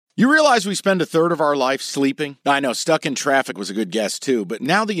You realize we spend a third of our life sleeping? I know, stuck in traffic was a good guess too, but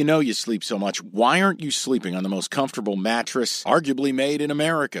now that you know you sleep so much, why aren't you sleeping on the most comfortable mattress arguably made in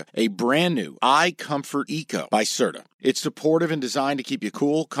America? A brand new iComfort Eco by Serta. It's supportive and designed to keep you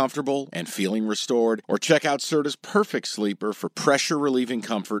cool, comfortable, and feeling restored. Or check out Serta's Perfect Sleeper for pressure-relieving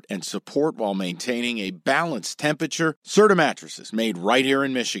comfort and support while maintaining a balanced temperature. Serta mattresses made right here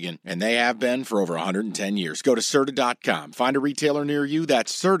in Michigan, and they have been for over 110 years. Go to Serta.com. Find a retailer near you.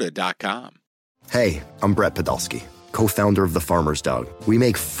 That's Serta.com. Hey, I'm Brett Podolsky, co-founder of The Farmer's Dog. We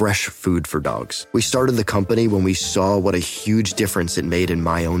make fresh food for dogs. We started the company when we saw what a huge difference it made in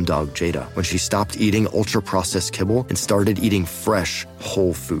my own dog, Jada, when she stopped eating ultra-processed kibble and started eating fresh,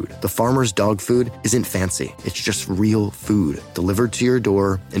 whole food. The Farmer's Dog food isn't fancy. It's just real food delivered to your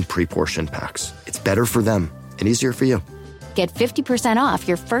door in pre-portioned packs. It's better for them and easier for you. Get 50% off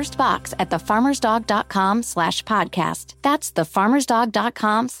your first box at thefarmersdog.com/podcast. That's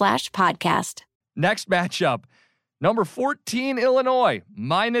thefarmersdog.com/podcast. Next matchup, number 14, Illinois,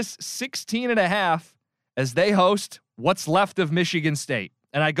 minus 16.5 as they host what's left of Michigan State.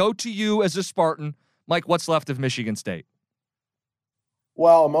 And I go to you as a Spartan. Mike, what's left of Michigan State?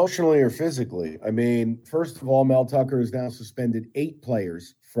 Well, emotionally or physically. I mean, first of all, Mel Tucker has now suspended 8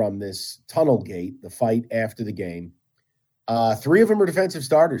 players from this tunnel gate, the fight after the game. 3 of them are defensive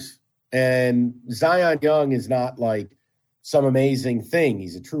starters. And Zion Young is not like some amazing thing.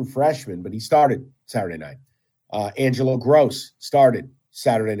 He's a true freshman, but he started Saturday night. Angelo Gross started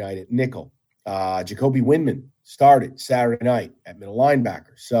Saturday night at nickel. Jacoby Windman started Saturday night at middle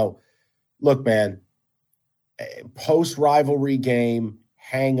linebacker. So, look, man, post-rivalry game,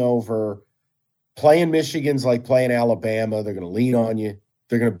 hangover, playing Michigan's like playing Alabama. They're going to lean on you.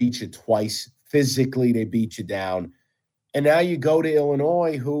 They're going to beat you twice. Physically, they beat you down. And now you go to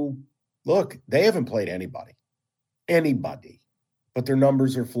Illinois, who, look, they haven't played anybody, but their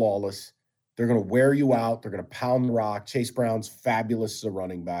numbers are flawless. They're going to wear you out. They're going to pound the rock. Chase Brown's fabulous as a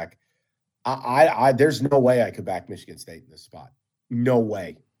running back. There's no way I could back Michigan State in this spot. No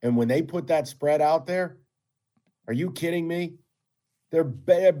way. And when they put that spread out there, are you kidding me? They're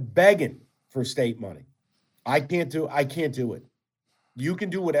begging for state money. I can't do it. You can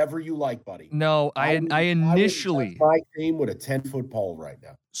do whatever you like, buddy. No, I initially my team with a 10-foot pole right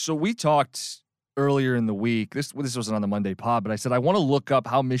now. So we talked earlier in the week. This wasn't on the Monday pod, but I said I want to look up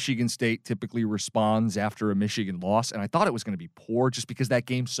how Michigan State typically responds after a Michigan loss, and I thought it was going to be poor just because that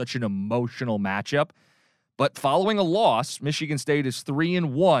game's such an emotional matchup. But following a loss, Michigan State is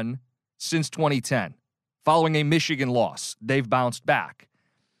 3-1 since 2010. Following a Michigan loss, they've bounced back.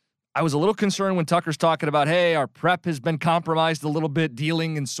 I was a little concerned when Tucker's talking about, hey, our prep has been compromised a little bit,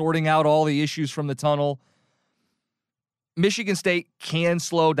 dealing and sorting out all the issues from the tunnel. Michigan State can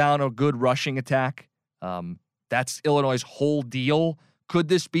slow down a good rushing attack. That's Illinois' whole deal. Could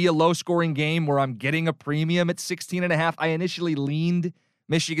this be a low-scoring game where I'm getting a premium at 16.5? I initially leaned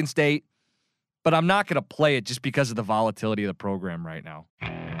Michigan State, but I'm not going to play it just because of the volatility of the program right now.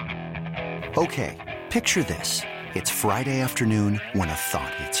 Okay, picture this. It's Friday afternoon when a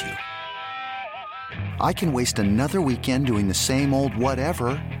thought hits you. I can waste another weekend doing the same old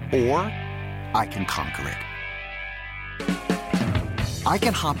whatever, or I can conquer it. I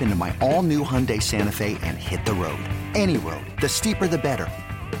can hop into my all-new Hyundai Santa Fe and hit the road. Any road. The steeper, the better.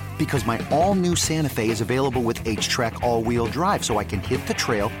 Because my all-new Santa Fe is available with H-Track all-wheel drive, so I can hit the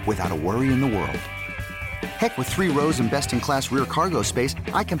trail without a worry in the world. Heck, with 3 rows and best-in-class rear cargo space,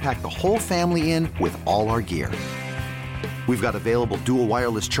 I can pack the whole family in with all our gear. We've got available dual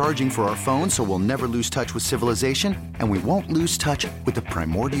wireless charging for our phones, so we'll never lose touch with civilization, and we won't lose touch with the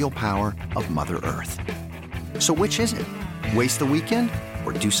primordial power of Mother Earth. So which is it? Waste the weekend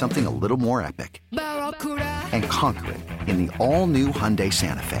or do something a little more epic? And conquer it in the all-new Hyundai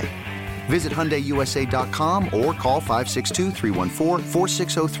Santa Fe. Visit HyundaiUSA.com or call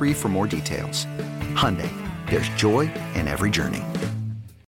 562-314-4603 for more details. Hyundai, there's joy in every journey.